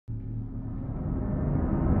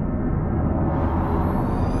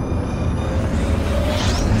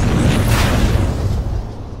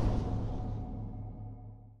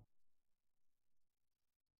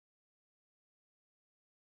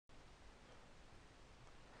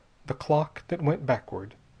The Clock That Went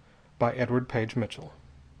Backward by Edward Page Mitchell.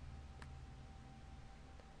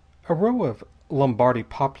 A row of Lombardy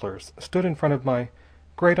poplars stood in front of my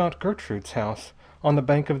great-aunt Gertrude's house on the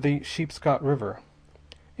bank of the Sheepscot River.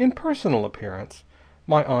 In personal appearance,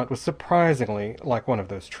 my aunt was surprisingly like one of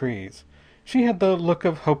those trees. She had the look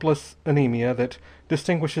of hopeless anemia that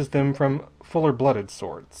distinguishes them from fuller-blooded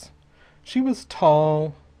sorts. She was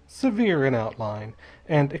tall, severe in outline,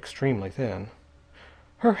 and extremely thin.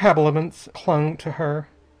 Her habiliments clung to her.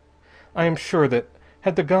 I am sure that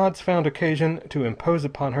had the gods found occasion to impose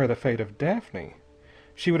upon her the fate of Daphne,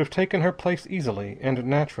 she would have taken her place easily and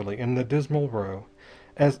naturally in the dismal row,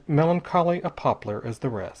 as melancholy a poplar as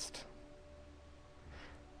the rest.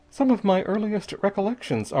 Some of my earliest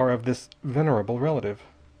recollections are of this venerable relative.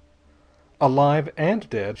 Alive and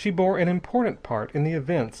dead, she bore an important part in the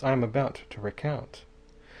events I am about to recount.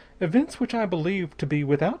 Events which I believe to be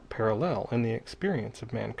without parallel in the experience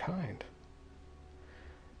of mankind.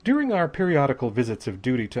 During our periodical visits of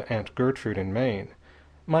duty to Aunt Gertrude in Maine,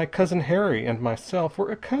 my cousin Harry and myself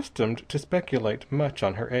were accustomed to speculate much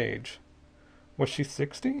on her age. Was she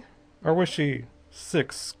 60? Or was she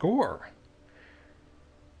 60?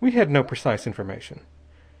 We had no precise information.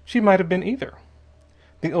 She might have been either.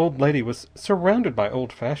 The old lady was surrounded by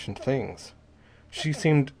old-fashioned things. She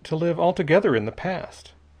seemed to live altogether in the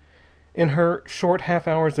past. In her short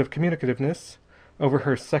half-hours of communicativeness, over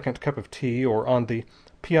her second cup of tea, or on the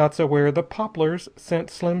piazza where the poplars sent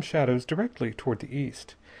slim shadows directly toward the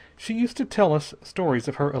east, she used to tell us stories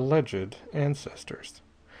of her alleged ancestors.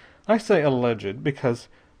 I say alleged because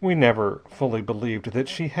we never fully believed that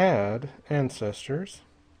she had ancestors.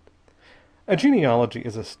 A genealogy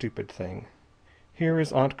is a stupid thing. Here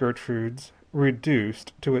is Aunt Gertrude's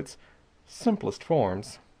reduced to its simplest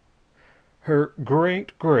forms. Her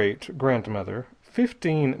great-great-grandmother,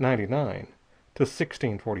 1599 to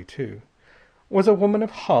 1642, was a woman of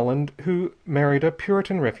Holland who married a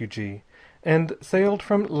Puritan refugee and sailed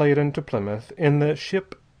from Leiden to Plymouth in the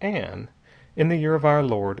ship Anne in the year of our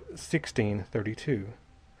Lord 1632.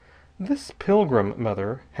 This pilgrim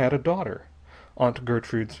mother had a daughter, Aunt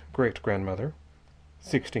Gertrude's great-grandmother,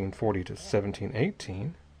 1640 to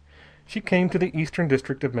 1718. She came to the eastern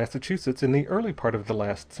district of Massachusetts in the early part of the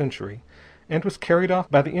last century, and was carried off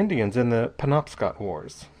by the Indians in the Penobscot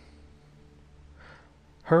Wars.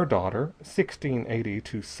 Her daughter, 1680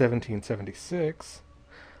 to 1776,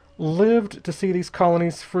 lived to see these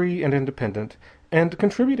colonies free and independent, and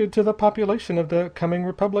contributed to the population of the coming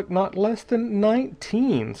republic not less than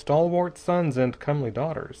 19 stalwart sons and comely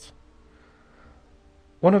daughters.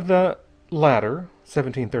 One of the latter,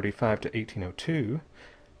 1735 to 1802,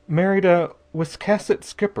 married a Wiscasset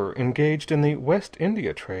skipper engaged in the West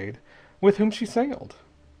India trade, with whom she sailed.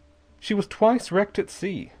 She was twice wrecked at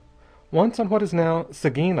sea, once on what is now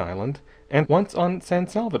Seguin Island, and once on San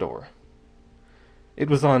Salvador.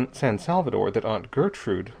 It was on San Salvador that Aunt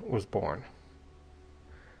Gertrude was born.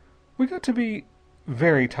 We got to be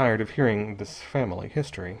very tired of hearing this family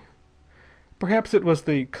history. Perhaps it was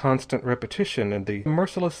the constant repetition and the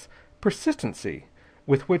merciless persistency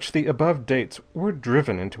with which the above dates were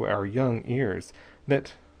driven into our young ears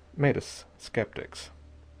that made us skeptics.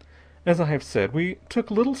 As I have said, we took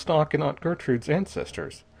little stock in Aunt Gertrude's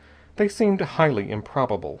ancestors. They seemed highly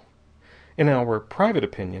improbable. In our private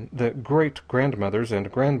opinion, the great-grandmothers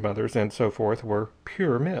and grandmothers and so forth were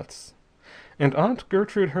pure myths, and Aunt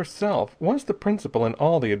Gertrude herself was the principal in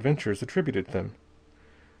all the adventures attributed to them,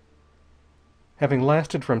 having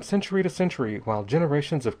lasted from century to century while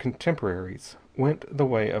generations of contemporaries went the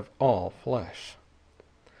way of all flesh.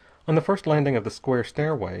 On the first landing of the square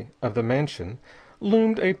stairway of the mansion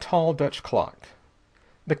loomed a tall Dutch clock.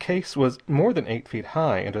 The case was more than 8 feet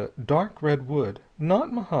high, and a dark red wood,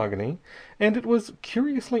 not mahogany, and it was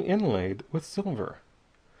curiously inlaid with silver.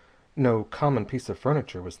 No common piece of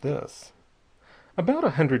furniture was this. About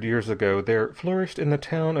 100 years ago there flourished in the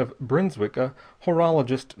town of Brunswick a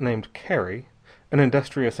horologist named Carey, an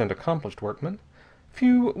industrious and accomplished workman.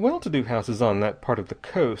 Few well-to-do houses on that part of the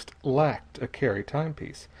coast lacked a Carey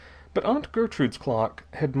timepiece, but Aunt Gertrude's clock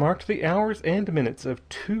had marked the hours and minutes of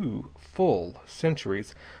 2 full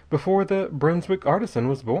centuries before the Brunswick artisan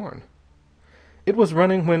was born. It was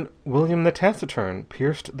running when William the Taciturn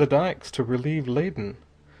pierced the dikes to relieve Leiden.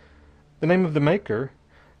 The name of the maker,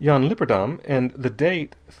 Jan Lipperdam, and the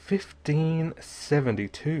date,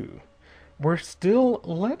 1572, were still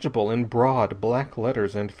legible in broad black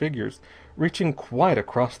letters and figures reaching quite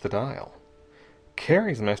across the dial.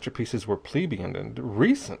 Carey's masterpieces were plebeian and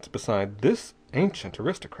recent beside this ancient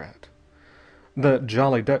aristocrat. The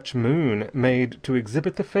Jolly Dutch moon, made to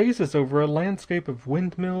exhibit the phases over a landscape of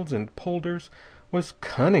windmills and polders, was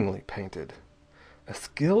cunningly painted. A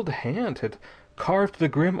skilled hand had carved the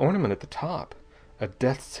grim ornament at the top, a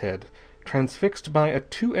death's head transfixed by a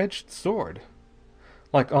two-edged sword.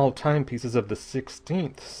 Like all timepieces of the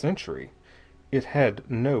 16th century, it had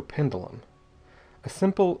no pendulum. A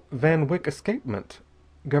simple Van Wyck escapement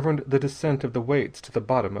governed the descent of the weights to the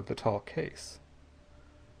bottom of the tall case.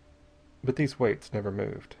 But these weights never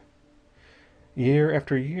moved. Year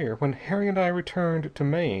after year, when Harry and I returned to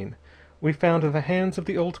Maine, we found the hands of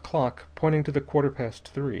the old clock pointing to the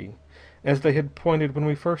 3:15, as they had pointed when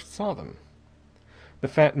we first saw them. The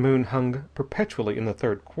fat moon hung perpetually in the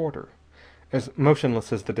third quarter, as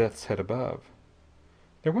motionless as the death's head above.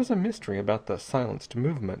 There was a mystery about the silenced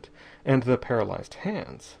movement and the paralyzed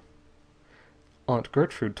hands. Aunt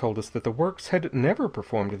Gertrude told us that the works had never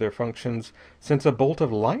performed their functions since a bolt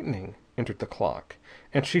of lightning entered the clock,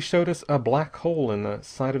 and she showed us a black hole in the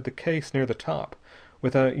side of the case near the top,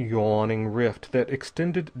 with a yawning rift that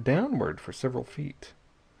extended downward for several feet.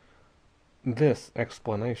 This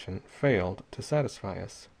explanation failed to satisfy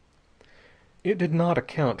us. It did not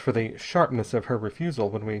account for the sharpness of her refusal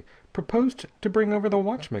when we proposed to bring over the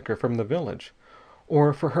watchmaker from the village,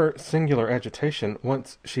 or for her singular agitation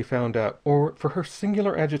once she found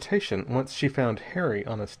Harry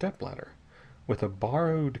on a stepladder, with a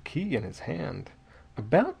borrowed key in his hand,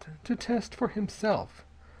 about to test for himself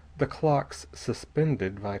the clock's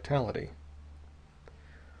suspended vitality.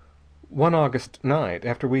 One August night,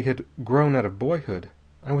 after we had grown out of boyhood,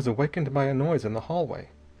 I was awakened by a noise in the hallway.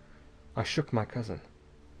 I shook my cousin.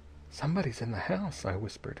 "Somebody's in the house," I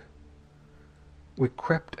whispered. We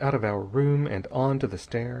crept out of our room and on to the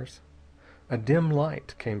stairs. A dim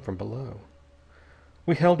light came from below.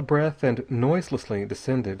 We held breath and noiselessly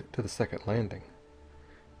descended to the second landing.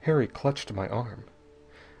 Harry clutched my arm.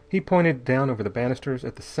 He pointed down over the banisters,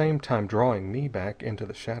 at the same time drawing me back into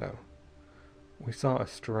the shadow. We saw a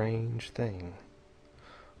strange thing.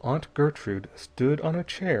 Aunt Gertrude stood on a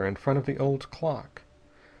chair in front of the old clock,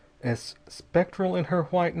 as spectral in her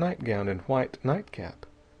white nightgown and white nightcap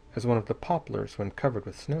as one of the poplars when covered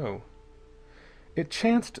with snow. It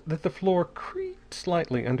chanced that the floor creaked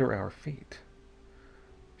slightly under our feet.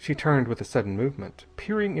 She turned with a sudden movement,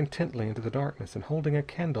 peering intently into the darkness and holding a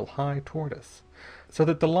candle high toward us, so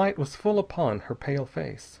that the light was full upon her pale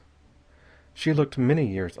face. She looked many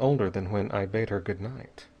years older than when I bade her good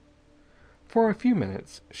night. For a few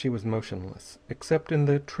minutes she was motionless, except in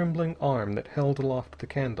the trembling arm that held aloft the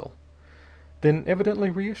candle. Then, evidently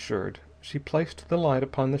reassured, she placed the light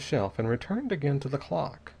upon the shelf and returned again to the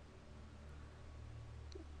clock.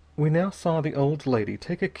 We now saw the old lady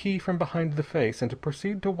take a key from behind the face and to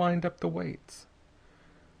proceed to wind up the weights.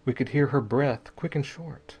 We could hear her breath, quick and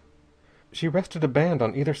short. She rested a band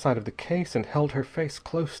on either side of the case and held her face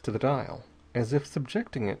close to the dial, as if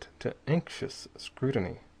subjecting it to anxious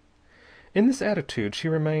scrutiny. In this attitude she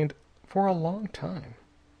remained for a long time.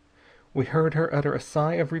 We heard her utter a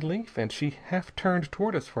sigh of relief, and she half turned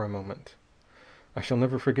toward us for a moment. I shall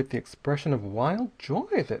never forget the expression of wild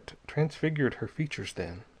joy that transfigured her features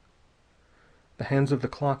then. The hands of the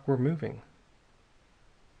clock were moving.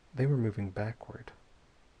 They were moving backward.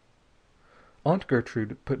 Aunt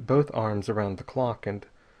Gertrude put both arms around the clock and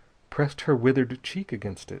pressed her withered cheek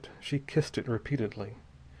against it. She kissed it repeatedly.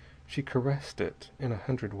 She caressed it in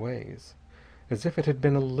 100 ways, as if it had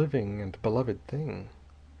been a living and beloved thing.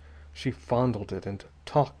 She fondled it and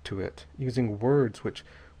talked to it, using words which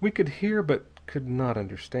we could hear but could not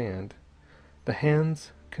understand. The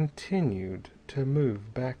hands continued to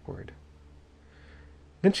move backward.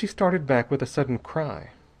 Then she started back with a sudden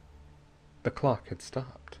cry. The clock had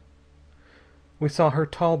stopped. We saw her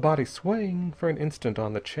tall body swaying for an instant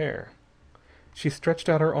on the chair. She stretched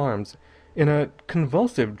out her arms in a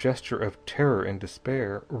convulsive gesture of terror and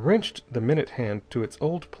despair, wrenched the minute hand to its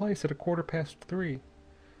old place at 3:15,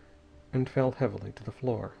 and fell heavily to the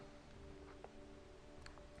floor.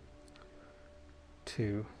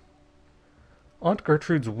 2. Aunt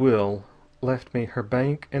Gertrude's will left me her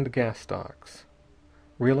bank and gas stocks,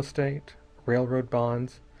 real estate, railroad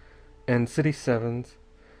bonds, and city sevens,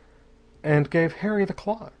 and gave Harry the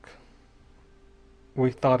clock.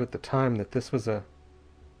 We thought at the time that this was a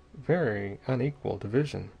very unequal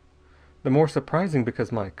division, the more surprising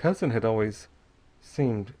because my cousin had always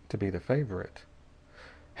seemed to be the favorite.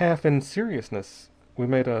 Half in seriousness, we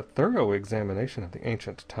made a thorough examination of the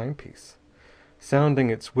ancient timepiece, sounding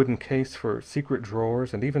its wooden case for secret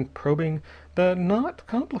drawers and even probing the not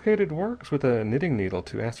complicated works with a knitting needle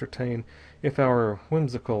to ascertain if our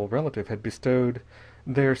whimsical relative had bestowed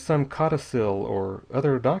there some codicil or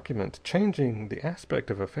other document changing the aspect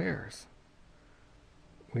of affairs.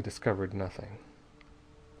 We discovered nothing.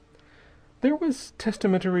 There was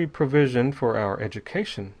testamentary provision for our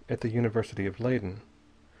education at the University of Leiden.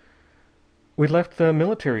 We left the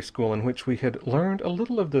military school in which we had learned a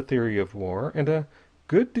little of the theory of war and a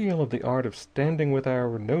good deal of the art of standing with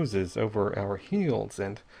our noses over our heels,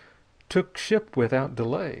 and took ship without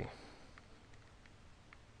delay.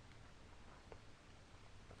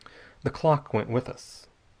 The clock went with us.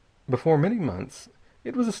 Before many months,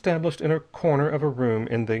 it was established in a corner of a room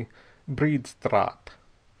in the Breedstraat.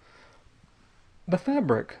 The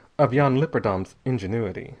fabric of Jan Lipperdam's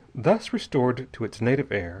ingenuity, thus restored to its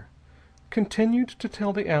native air, continued to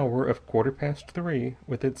tell the hour of 3:15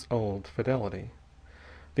 with its old fidelity.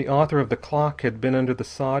 The author of the clock had been under the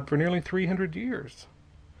sod for nearly 300 years.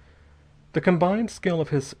 The combined skill of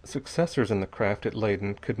his successors in the craft at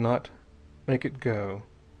Leiden could not make it go,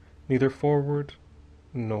 neither forward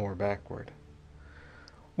nor backward.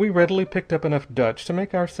 We readily picked up enough Dutch to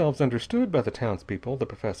make ourselves understood by the townspeople, the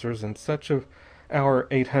professors, and such of our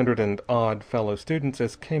 800 and odd fellow students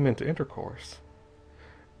as came into intercourse.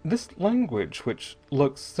 This language, which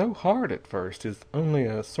looks so hard at first, is only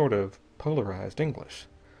a sort of polarized English.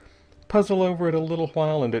 Puzzle over it a little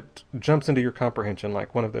while, and it jumps into your comprehension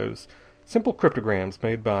like one of those simple cryptograms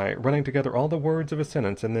made by running together all the words of a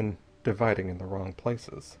sentence and then dividing in the wrong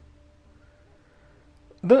places.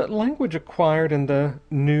 The language acquired and the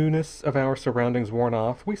newness of our surroundings worn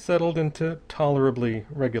off, we settled into tolerably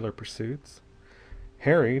regular pursuits.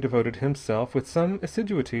 Harry devoted himself with some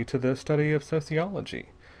assiduity to the study of sociology,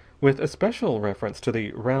 with especial reference to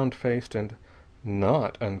the round-faced and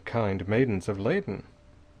not unkind maidens of Leiden.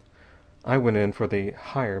 I went in for the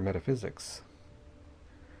higher metaphysics.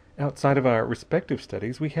 Outside of our respective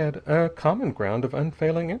studies, we had a common ground of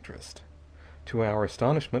unfailing interest. To our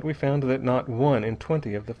astonishment, we found that not 1 in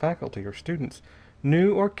 20 of the faculty or students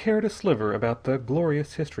knew or cared a sliver about the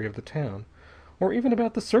glorious history of the town, or even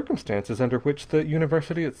about the circumstances under which the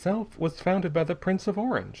university itself was founded by the Prince of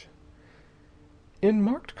Orange. In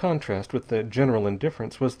marked contrast with the general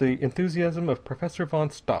indifference was the enthusiasm of Professor von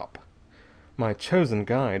Stopp, my chosen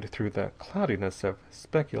guide through the cloudiness of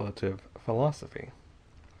speculative philosophy.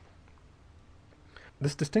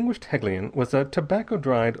 This distinguished Hegelian was a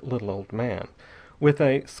tobacco-dried little old man, with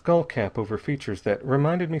a skull-cap over features that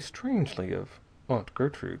reminded me strangely of Aunt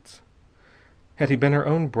Gertrude's. Had he been her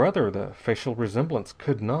own brother, the facial resemblance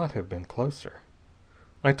could not have been closer.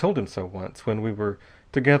 I told him so once, when we were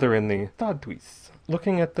together in the Stadhuis,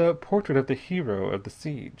 looking at the portrait of the hero of the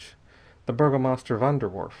siege, the Burgomaster van der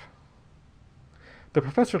Werf. The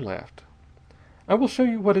professor laughed. "I will show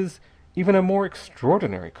you what is even a more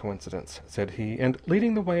extraordinary coincidence," said he, and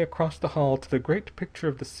leading the way across the hall to the great picture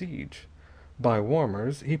of the siege, by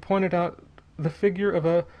Warmers, he pointed out the figure of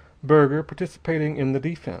a burgher participating in the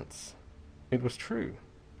defense. It was true.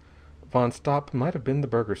 Von Stopp might have been the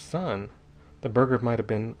burgher's son. The burgher might have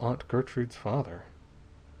been Aunt Gertrude's father.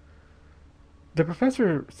 The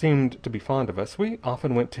professor seemed to be fond of us. We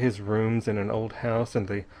often went to his rooms in an old house in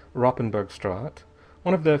the Roppenbergstraat,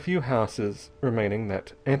 one of the few houses remaining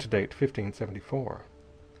that antedate 1574.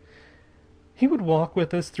 He would walk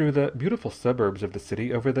with us through the beautiful suburbs of the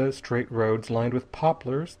city, over the straight roads lined with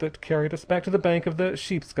poplars that carried us back to the bank of the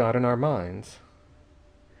Sheepscot in our minds.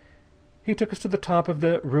 He took us to the top of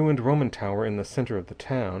the ruined Roman tower in the center of the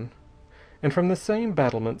town, and from the same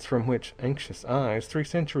battlements from which anxious eyes 3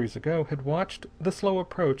 centuries ago had watched the slow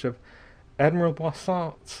approach of Admiral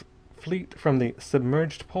Boisson's fleet from the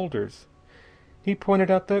submerged polders, he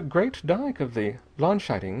pointed out the great dike of the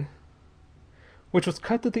Landscheiding, which was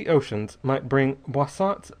cut that the oceans might bring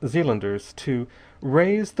Boisson's Zealanders to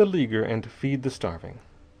raise the leaguer and feed the starving.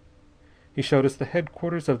 He showed us the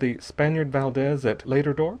headquarters of the Spaniard Valdez at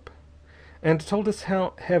Leiderdorp, and told us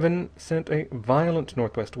how heaven sent a violent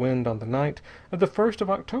northwest wind on the night of the 1st of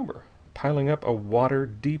October, piling up a water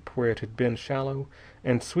deep where it had been shallow,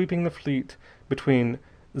 and sweeping the fleet between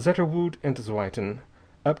Zetterwood and Zwijten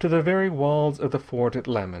up to the very walls of the fort at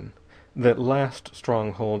Lammen, the last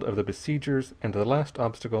stronghold of the besiegers and the last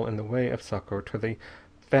obstacle in the way of succor to the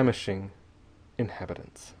famishing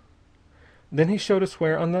inhabitants. Then he showed us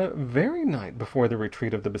where, on the very night before the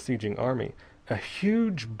retreat of the besieging army, a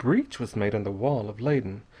huge breach was made in the wall of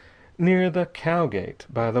Leiden, near the Cowgate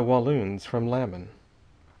by the Walloons from Lammen.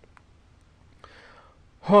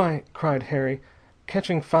 "Why," cried Harry,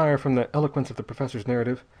 catching fire from the eloquence of the professor's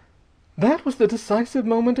narrative, "that was the decisive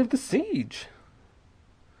moment of the siege!"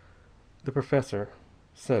 The professor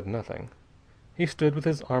said nothing. He stood with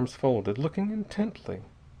his arms folded, looking intently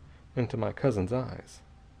into my cousin's eyes.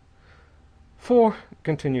 For,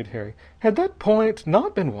 continued Harry, had that point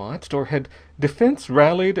not been watched, or had defense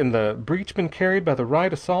rallied and the breach been carried by the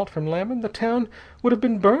right assault from Lammen, the town would have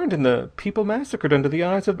been burned and the people massacred under the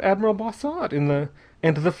eyes of Admiral Bossat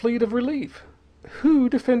and the fleet of relief. Who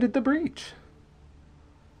defended the breach?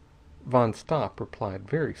 Von Stopp replied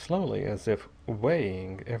very slowly, as if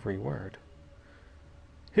weighing every word.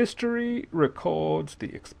 History records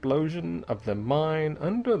the explosion of the mine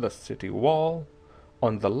under the city wall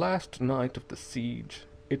on the last night of the siege.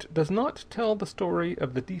 It does not tell the story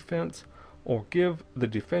of the defense or give the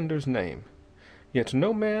defender's name. Yet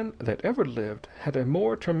no man that ever lived had a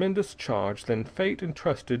more tremendous charge than fate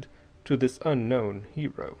entrusted to this unknown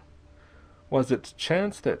hero. Was it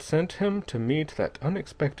chance that sent him to meet that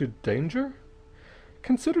unexpected danger?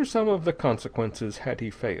 Consider some of the consequences had he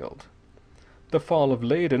failed. The fall of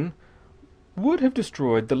Leiden would have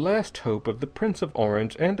destroyed the last hope of the Prince of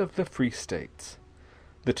Orange and of the Free States.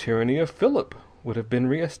 The tyranny of Philip would have been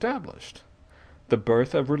re-established. The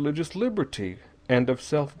birth of religious liberty and of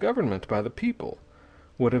self-government by the people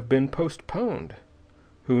would have been postponed,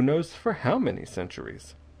 who knows for how many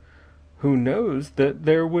centuries? Who knows that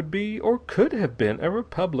there would be or could have been a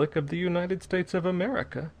republic of the United States of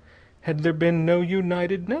America had there been no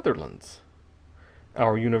United Netherlands?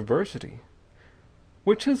 Our university,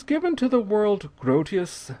 which has given to the world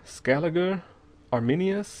Grotius, Scaliger,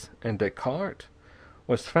 Arminius, and Descartes,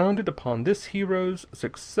 was founded upon this hero's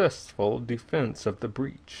successful defense of the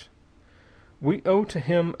breach. We owe to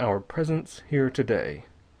him our presence here today.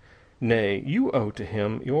 Nay, you owe to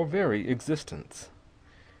him your very existence.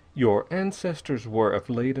 Your ancestors were of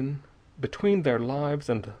Leiden. Between their lives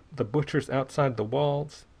and the butchers outside the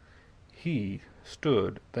walls, he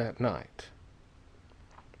stood that night.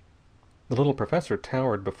 The little professor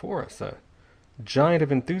towered before us, a giant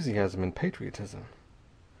of enthusiasm and patriotism.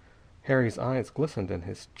 Harry's eyes glistened and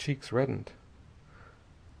his cheeks reddened.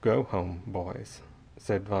 "Go home, boys,"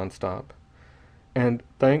 said Von Stopp, "and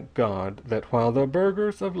thank God that while the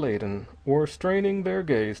burghers of Leiden were straining their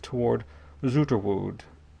gaze toward Zoeterwoude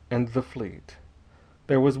and the fleet,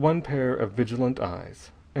 there was one pair of vigilant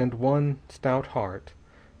eyes and one stout heart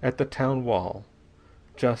at the town wall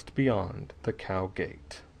just beyond the Cow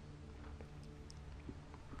Gate."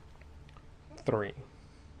 3.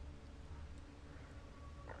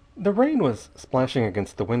 The rain was splashing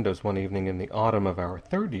against the windows one evening in the autumn of our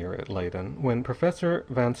third year at Leiden, when Professor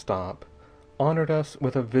Van Stopp honored us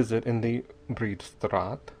with a visit in the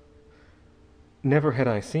Breedstraat. Never had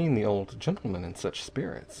I seen the old gentleman in such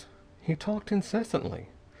spirits. He talked incessantly.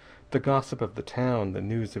 The gossip of the town, the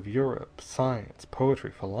news of Europe, science,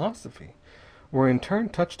 poetry, philosophy, were in turn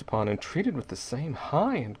touched upon and treated with the same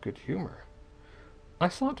high and good humor. I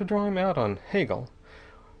sought to draw him out on Hegel,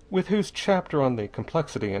 with whose chapter on the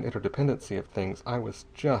complexity and interdependency of things I was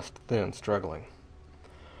just then struggling.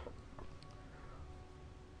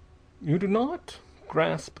 "You do not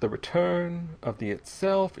grasp the return of the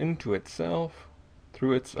itself into itself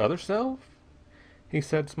through its other self?" he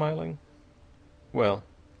said, smiling. "Well,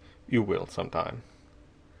 you will sometime."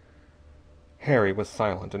 Harry was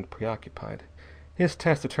silent and preoccupied. His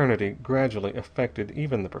taciturnity gradually affected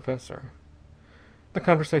even the professor. The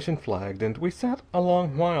conversation flagged, and we sat a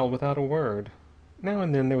long while without a word. Now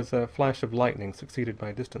and then there was a flash of lightning succeeded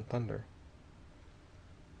by distant thunder.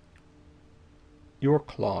 "Your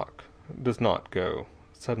clock does not go,"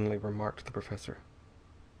 suddenly remarked the professor.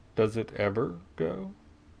 "Does it ever go?"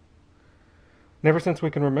 "Never since we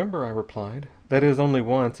can remember," I replied. "That is, only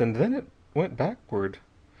once, and then it went backward.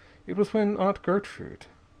 It was when Aunt Gertrude—"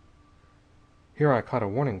 Here I caught a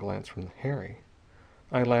warning glance from Harry.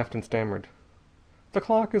 I laughed and stammered, "The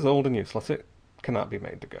clock is old and useless. It cannot be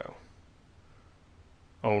made to go."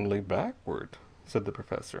 "Only backward," said the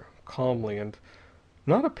professor, calmly, and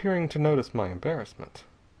not appearing to notice my embarrassment.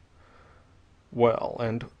 "Well,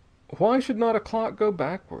 and why should not a clock go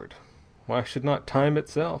backward? Why should not time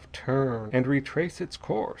itself turn and retrace its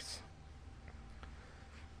course?"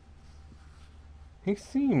 He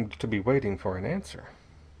seemed to be waiting for an answer.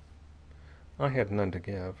 I had none to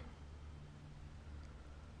give.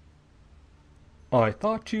 "I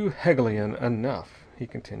thought you Hegelian enough," he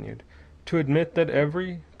continued, "to admit that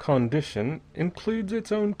every condition includes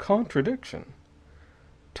its own contradiction.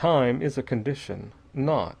 Time is a condition,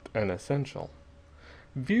 not an essential.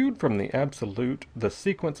 Viewed from the absolute, the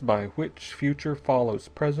sequence by which future follows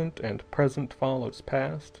present and present follows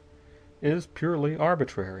past is purely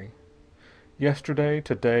arbitrary. Yesterday,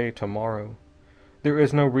 today, tomorrow. There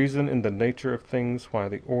is no reason in the nature of things why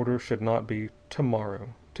the order should not be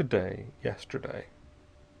tomorrow, today, yesterday."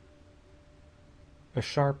 A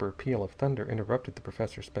sharper peal of thunder interrupted the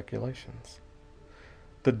professor's speculations.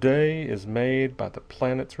 The day is made by the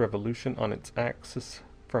planet's revolution on its axis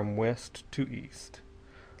from west to east.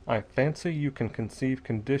 I fancy you can conceive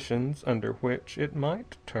conditions under which it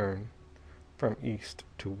might turn from east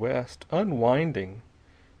to west, unwinding,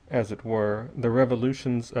 as it were, the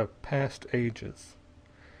revolutions of past ages.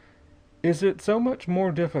 Is it so much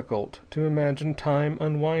more difficult to imagine time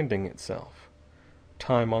unwinding itself,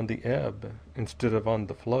 time on the ebb instead of on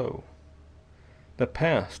the flow, the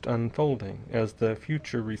past unfolding as the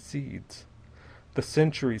future recedes, the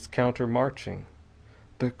centuries countermarching,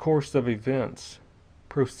 the course of events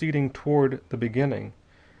proceeding toward the beginning,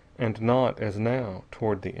 and not, as now,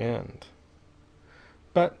 toward the end?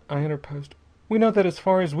 But, I interposed, we know that as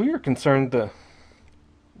far as we are concerned,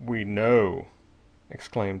 We know,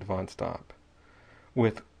 exclaimed von Stopp,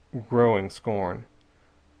 with growing scorn.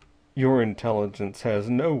 Your intelligence has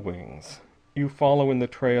no wings. You follow in the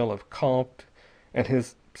trail of Comte and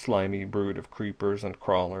his slimy brood of creepers and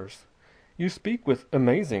crawlers. You speak with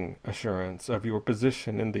amazing assurance of your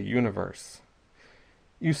position in the universe.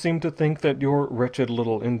 You seem to think that your wretched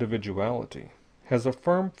little individuality has a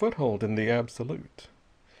firm foothold in the absolute.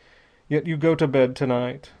 Yet you go to bed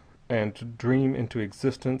tonight and dream into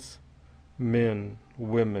existence men,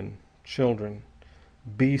 women, children,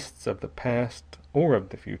 beasts of the past or of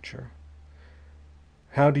the future.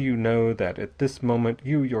 How do you know that at this moment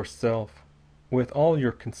you yourself, with all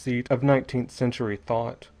your conceit of 19th century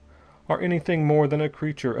thought, are anything more than a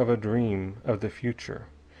creature of a dream of the future,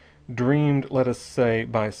 dreamed, let us say,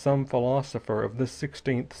 by some philosopher of the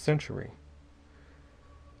 16th century?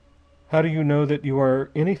 How do you know that you are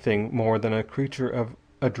anything more than a creature of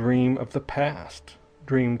a dream of the past,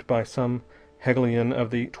 dreamed by some Hegelian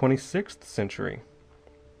of the 26th century?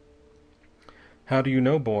 How do you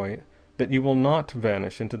know, boy, that you will not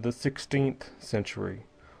vanish into the 16th century,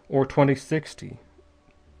 or 2060,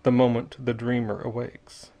 the moment the dreamer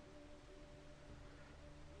awakes?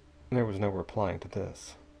 There was no replying to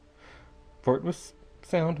this, for it was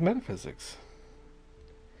sound metaphysics.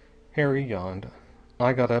 Harry yawned.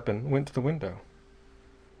 I got up and went to the window.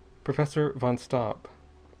 Professor von Stopp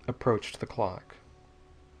approached the clock.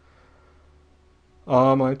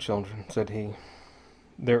 "Ah, my children," said he,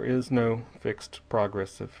 "there is no fixed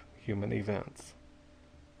progress of human events.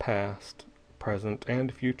 Past, present,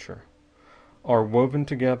 and future are woven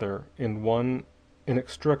together in one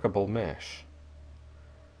inextricable mesh.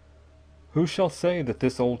 Who shall say that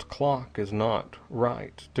this old clock is not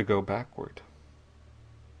right to go backward?"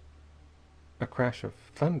 A crash of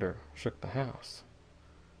thunder shook the house.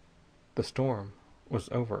 The storm was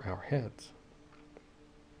over our heads.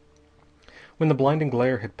 When the blinding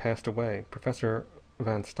glare had passed away, Professor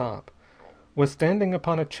van Stopp was standing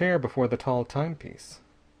upon a chair before the tall timepiece.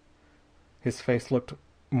 His face looked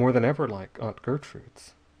more than ever like Aunt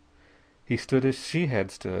Gertrude's. He stood as she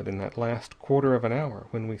had stood in that last quarter of an hour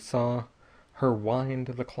when we saw her wind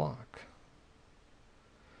the clock.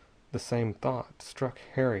 The same thought struck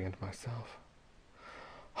Harry and myself.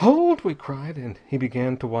 "Hold!" we cried, and he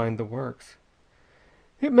began to wind the works.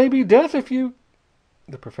 "It may be death if you—"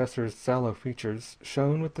 The professor's sallow features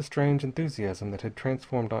shone with the strange enthusiasm that had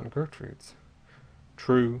transformed Aunt Gertrude's.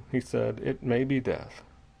 "True," he said, "it may be death.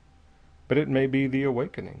 But it may be the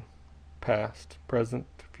awakening. Past, present,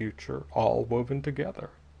 future, all woven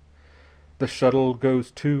together. The shuttle goes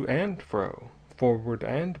to and fro, forward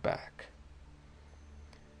and back."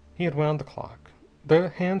 He had wound the clock. The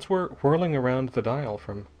hands were whirling around the dial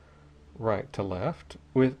from right to left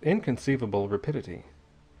with inconceivable rapidity.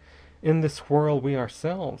 In this whirl we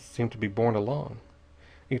ourselves seemed to be borne along.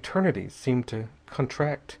 Eternities seemed to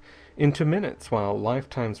contract into minutes, while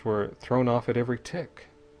lifetimes were thrown off at every tick.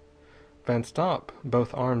 Van Stopp,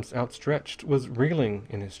 both arms outstretched, was reeling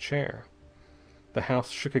in his chair. The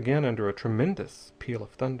house shook again under a tremendous peal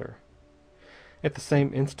of thunder. At the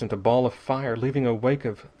same instant a ball of fire, leaving a wake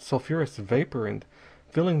of sulphurous vapor and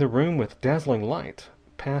filling the room with dazzling light,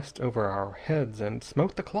 passed over our heads and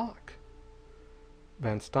smote the clock.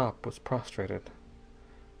 Van Stopp was prostrated.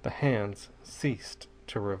 The hands ceased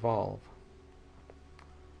to revolve.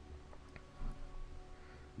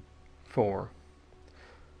 4.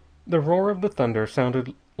 The roar of the thunder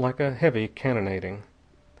sounded like a heavy cannonading.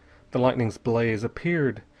 The lightning's blaze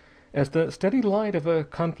appeared as the steady light of a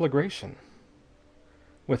conflagration.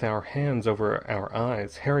 With our hands over our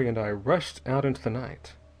eyes, Harry and I rushed out into the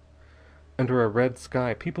night. Under a red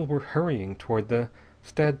sky, people were hurrying toward the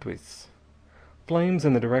Stadhuis. Flames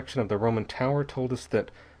in the direction of the Roman tower told us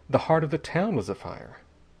that the heart of the town was afire.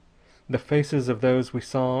 The faces of those we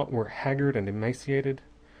saw were haggard and emaciated.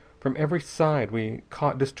 From every side we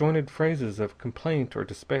caught disjointed phrases of complaint or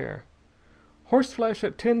despair. "Horseflesh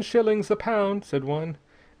at 10 shillings the pound," said one.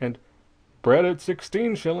 and bread at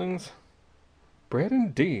 16 shillings. Bread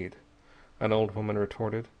indeed, an old woman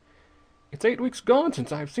retorted. It's 8 weeks gone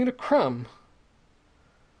since I've seen a crumb.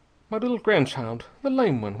 My little grandchild, the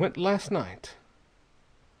lame one, went last night.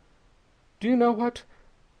 Do you know what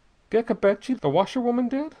Gekabetchi, the washerwoman,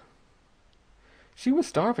 did? She was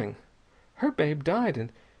starving. Her babe died,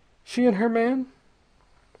 and she and her man...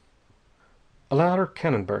 A louder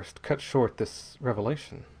cannon burst cut short this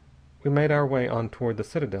revelation. We made our way on toward the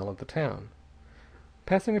citadel of the town,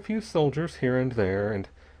 passing a few soldiers here and there, and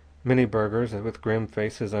many burghers with grim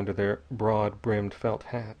faces under their broad-brimmed felt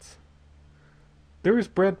hats. There is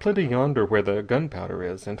bread plenty yonder where the gunpowder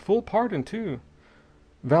is, and full pardon, too.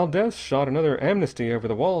 Valdez shot another amnesty over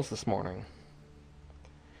the walls this morning.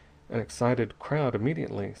 An excited crowd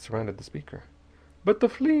immediately surrounded the speaker. But the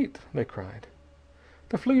fleet, they cried.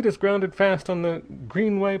 The fleet is grounded fast on the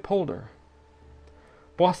Greenway polder.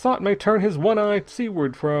 Boissot may turn his one eye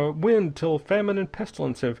seaward for a wind till famine and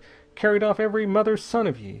pestilence have carried off every mother's son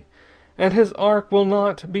of ye, and his ark will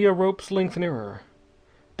not be a rope's length nearer.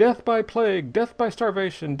 Death by plague, death by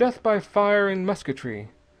starvation, death by fire and musketry.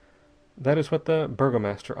 That is what the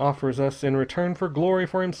burgomaster offers us in return for glory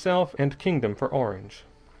for himself and kingdom for Orange.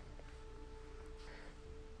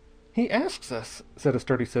 He asks us, said a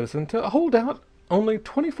sturdy citizen, to hold out only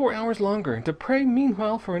 24 hours longer, and to pray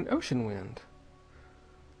meanwhile for an ocean wind.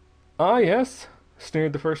 Ah, yes,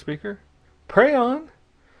 sneered the first speaker. Pray on.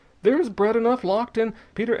 There is bread enough locked in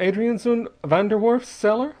Peter Adrian's and Vanderwerf's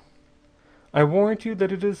cellar. I warrant you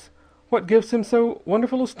that it is what gives him so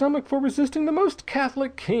wonderful a stomach for resisting the most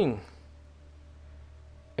Catholic king.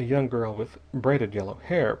 A young girl with braided yellow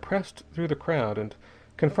hair pressed through the crowd and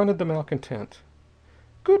confronted the malcontent.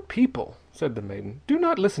 Good people, said the maiden, do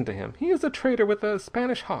not listen to him. He is a traitor with a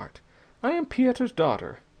Spanish heart. I am Pieter's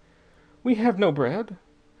daughter. We have no bread.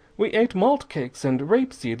 We ate malt cakes and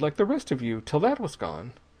rapeseed like the rest of you till that was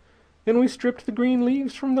gone. Then we stripped the green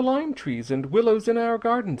leaves from the lime trees and willows in our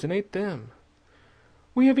gardens and ate them.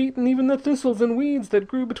 We have eaten even the thistles and weeds that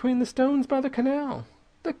grew between the stones by the canal.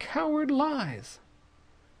 The coward lies.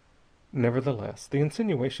 Nevertheless, the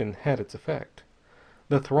insinuation had its effect.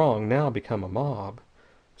 The throng, now become a mob,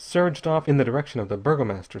 surged off in the direction of the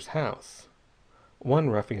burgomaster's house. One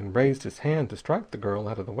ruffian raised his hand to strike the girl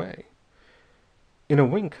out of the way. In a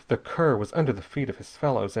wink the cur was under the feet of his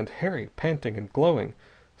fellows, and Harry, panting and glowing,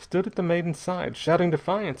 stood at the maiden's side, shouting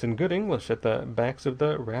defiance in good English at the backs of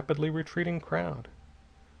the rapidly retreating crowd.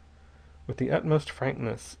 With the utmost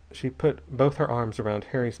frankness, she put both her arms around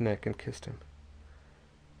Harry's neck and kissed him.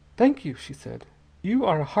 Thank you, she said. You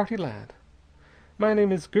are a hearty lad. My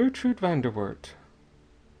name is Gertrude Vanderwert.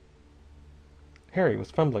 Harry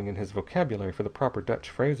was fumbling in his vocabulary for the proper Dutch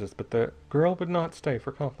phrases, but the girl would not stay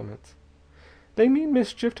for compliments. They mean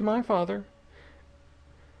mischief to my father.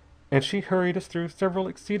 And she hurried us through several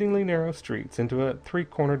exceedingly narrow streets into a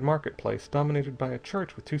three-cornered marketplace dominated by a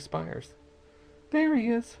church with 2 spires. There he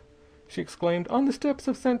is, she exclaimed, on the steps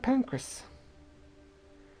of St. Pancras.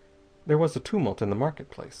 There was a tumult in the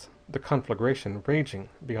marketplace, the conflagration raging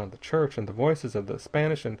beyond the church, and the voices of the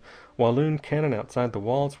Spanish and Walloon cannon outside the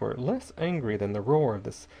walls were less angry than the roar of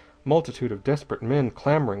this multitude of desperate men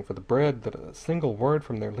clamoring for the bread that a single word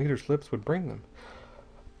from their leader's lips would bring them.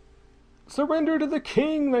 Surrender to the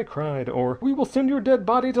king, they cried, or we will send your dead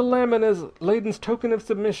body to Leiden as Leiden's token of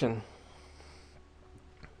submission.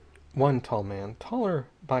 One tall man, taller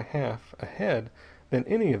by half a head than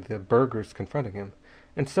any of the burghers confronting him,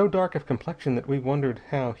 and so dark of complexion that we wondered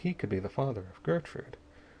how he could be the father of Gertrude,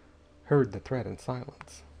 heard the threat in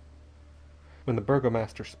silence. When the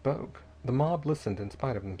burgomaster spoke, the mob listened in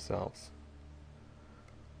spite of themselves.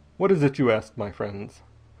 What is it you ask, my friends?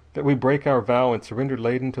 That we break our vow and surrender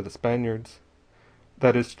Leiden to the Spaniards?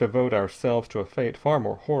 That is to devote ourselves to a fate far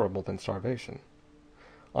more horrible than starvation.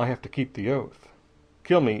 I have to keep the oath.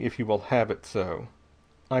 Kill me if you will have it so.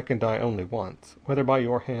 I can die only once, whether by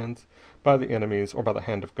your hands, by the enemy's, or by the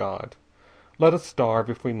hand of God. Let us starve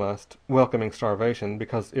if we must, welcoming starvation,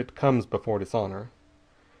 because it comes before dishonor.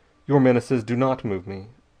 Your menaces do not move me.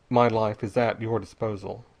 My life is at your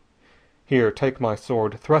disposal. Here, take my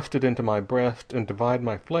sword, thrust it into my breast, and divide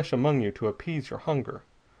my flesh among you to appease your hunger.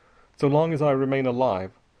 So long as I remain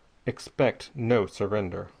alive, expect no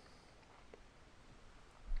surrender.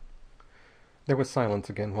 There was silence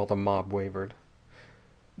again while the mob wavered.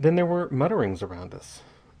 Then there were mutterings around us.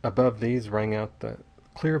 Above these rang out the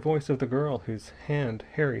clear voice of the girl whose hand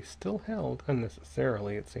Harry still held,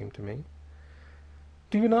 unnecessarily, it seemed to me.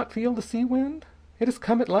 Do you not feel the sea wind? It has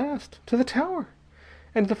come at last, to the tower,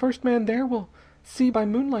 and the first man there will see by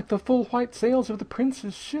moonlight the full white sails of the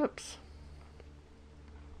prince's ships.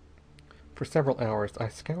 For several hours I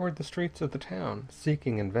scoured the streets of the town,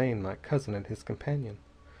 seeking in vain my cousin and his companion.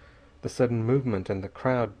 The sudden movement and the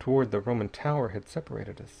crowd toward the Roman tower had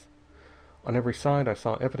separated us. On every side I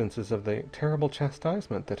saw evidences of the terrible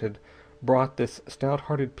chastisement that had brought this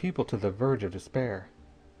stout-hearted people to the verge of despair.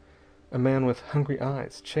 A man with hungry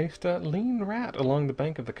eyes chased a lean rat along the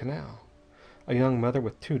bank of the canal. A young mother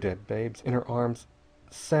with 2 dead babes in her arms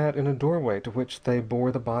sat in a doorway to which they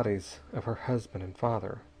bore the bodies of her husband and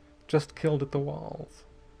father, just killed at the walls.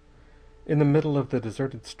 In the middle of the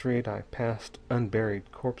deserted street I passed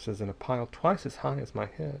unburied corpses in a pile twice as high as my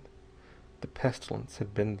head. The pestilence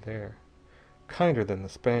had been there, kinder than the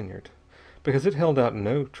Spaniard, because it held out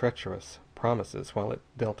no treacherous promises while it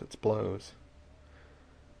dealt its blows.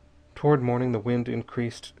 Toward morning the wind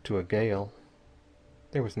increased to a gale.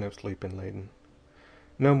 There was no sleep in Leiden.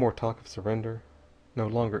 No more talk of surrender. No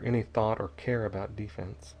longer any thought or care about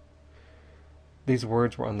defense. These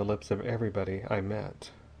words were on the lips of everybody I met.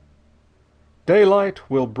 "Daylight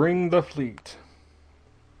will bring the fleet."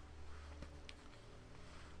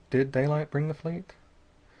 Did daylight bring the fleet?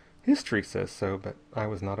 History says so, but I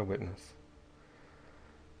was not a witness.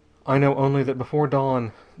 I know only that before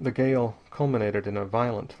dawn the gale culminated in a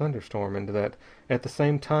violent thunderstorm, and that at the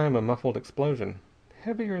same time a muffled explosion,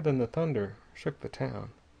 heavier than the thunder, shook the town.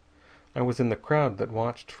 I was in the crowd that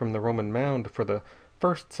watched from the Roman mound for the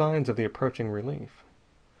first signs of the approaching relief.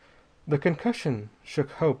 The concussion shook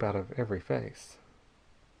hope out of every face.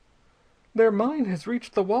 "Their mine has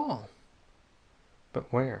reached the wall."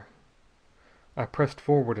 But where? I pressed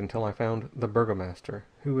forward until I found the burgomaster,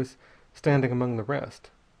 who was standing among the rest.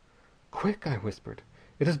 "Quick," I whispered.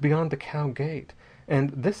 "It is beyond the Cow Gate, and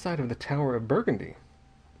this side of the Tower of Burgundy."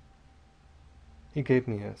 He gave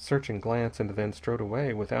me a searching glance and then strode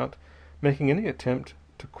away without making any attempt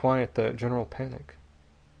to quiet the general panic.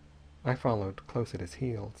 I followed close at his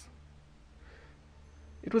heels.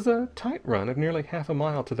 It was a tight run of nearly half a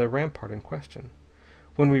mile to the rampart in question.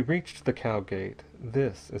 When we reached the Cow Gate,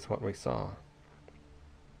 this is what we saw.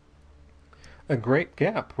 A great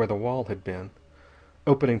gap where the wall had been,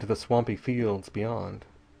 opening to the swampy fields beyond.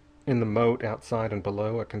 In the moat outside and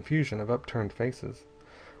below, a confusion of upturned faces,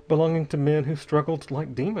 belonging to men who struggled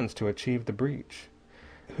like demons to achieve the breach,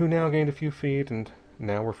 who now gained a few feet and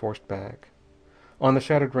now were forced back. On the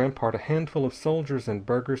shattered rampart, a handful of soldiers and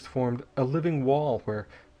burghers formed a living wall where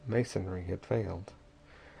masonry had failed.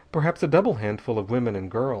 Perhaps a double handful of women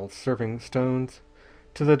and girls, serving stones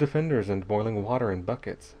to the defenders and boiling water in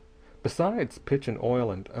buckets, besides pitch and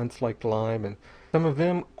oil and unslaked lime, and some of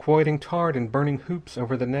them quoiting tar and burning hoops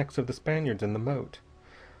over the necks of the Spaniards in the moat.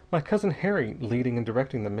 My cousin Harry leading and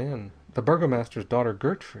directing the men, the burgomaster's daughter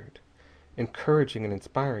Gertrude encouraging and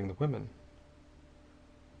inspiring the women.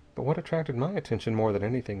 But what attracted my attention more than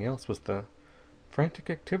anything else was the frantic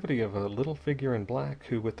activity of a little figure in black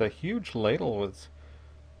who, with a huge ladle, was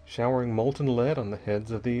showering molten lead on the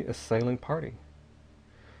heads of the assailing party.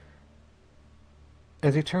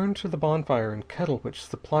 As he turned to the bonfire and kettle which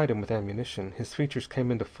supplied him with ammunition, his features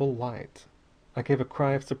came into full light. I gave a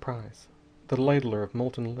cry of surprise. The ladler of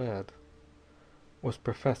molten lead was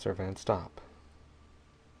Professor Van Stopp.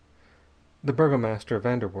 The burgomaster,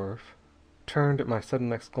 Van der Werf, turned at my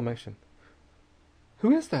sudden exclamation.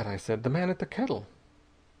 "Who is that?" I said. "The man at the kettle."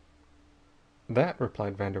 "That,"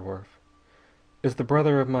 replied Van der Werf, "is the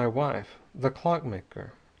brother of my wife, the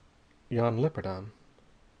clockmaker, Jan Lipperdam."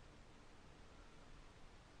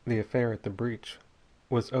 The affair at the breach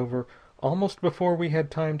was over almost before we had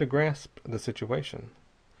time to grasp the situation.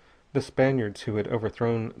 The Spaniards who had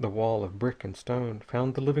overthrown the wall of brick and stone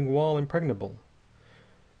found the living wall impregnable.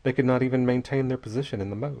 They could not even maintain their position in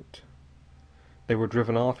the moat. They were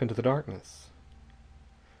driven off into the darkness.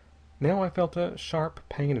 Now I felt a sharp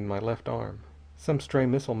pain in my left arm. Some stray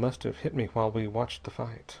missile must have hit me while we watched the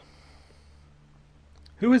fight.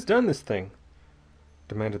 "Who has done this thing?"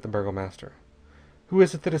 demanded the burgomaster. "Who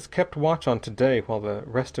is it that has kept watch on today while the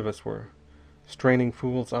rest of us were straining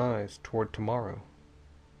fools' eyes toward tomorrow?"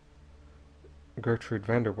 Gertrude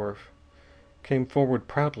Van der Werf came forward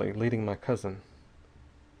proudly, leading my cousin.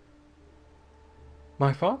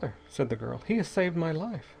 "My father," said the girl. "He has saved my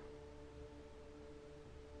life."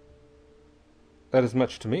 "That is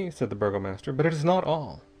much to me," said the burgomaster, "but it is not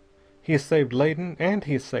all. He has saved Leiden, and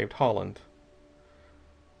he has saved Holland."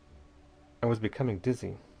 I was becoming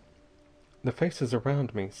dizzy. The faces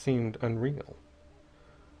around me seemed unreal.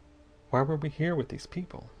 Why were we here with these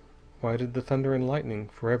people? Why did the thunder and lightning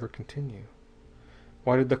forever continue?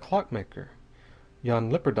 Why did the clockmaker, Jan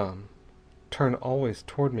Lipperdam, turn always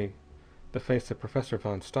toward me the face of Professor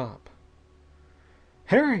Van Stopp?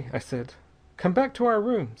 "Harry," I said, "come back to our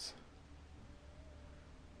rooms."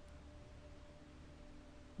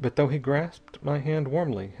 But though he grasped my hand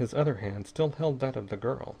warmly, his other hand still held that of the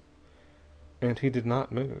girl, and he did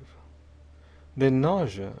not move. Then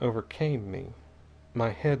nausea overcame me, my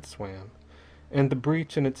head swam, and the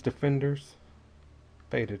breach and its defenders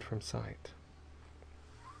faded from sight.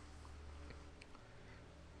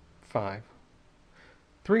 5.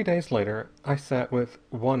 3 days later, I sat with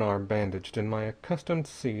one arm bandaged in my accustomed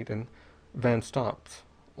seat in Van Stop's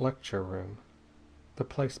lecture room. The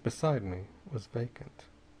place beside me was vacant.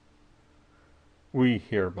 "We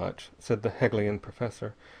hear much," said the Hegelian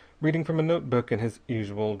professor, reading from a notebook in his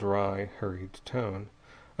usual dry, hurried tone,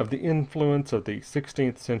 "of the influence of the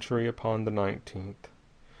 16th century upon the 19th.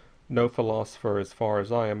 No philosopher, as far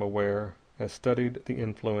as I am aware, has studied the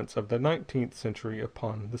influence of the 19th century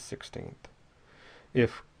upon the 16th.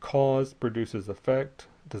 If cause produces effect,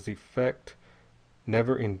 does effect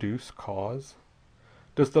never induce cause?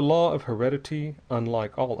 Does the law of heredity,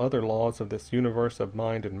 unlike all other laws of this universe of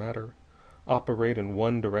mind and matter, operate in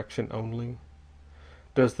one direction only?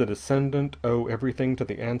 Does the descendant owe everything to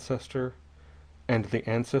the ancestor, and the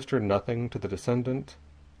ancestor nothing to the descendant?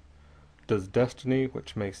 Does destiny,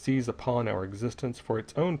 which may seize upon our existence for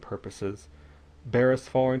its own purposes, bear us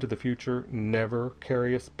far into the future, never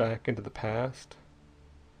carry us back into the past?"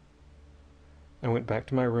 I went back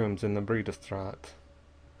to my rooms in the Bredestraat,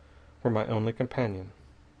 where my only companion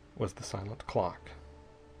was the silent clock.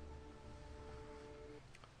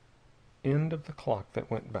 End of the clock that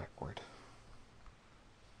went backward.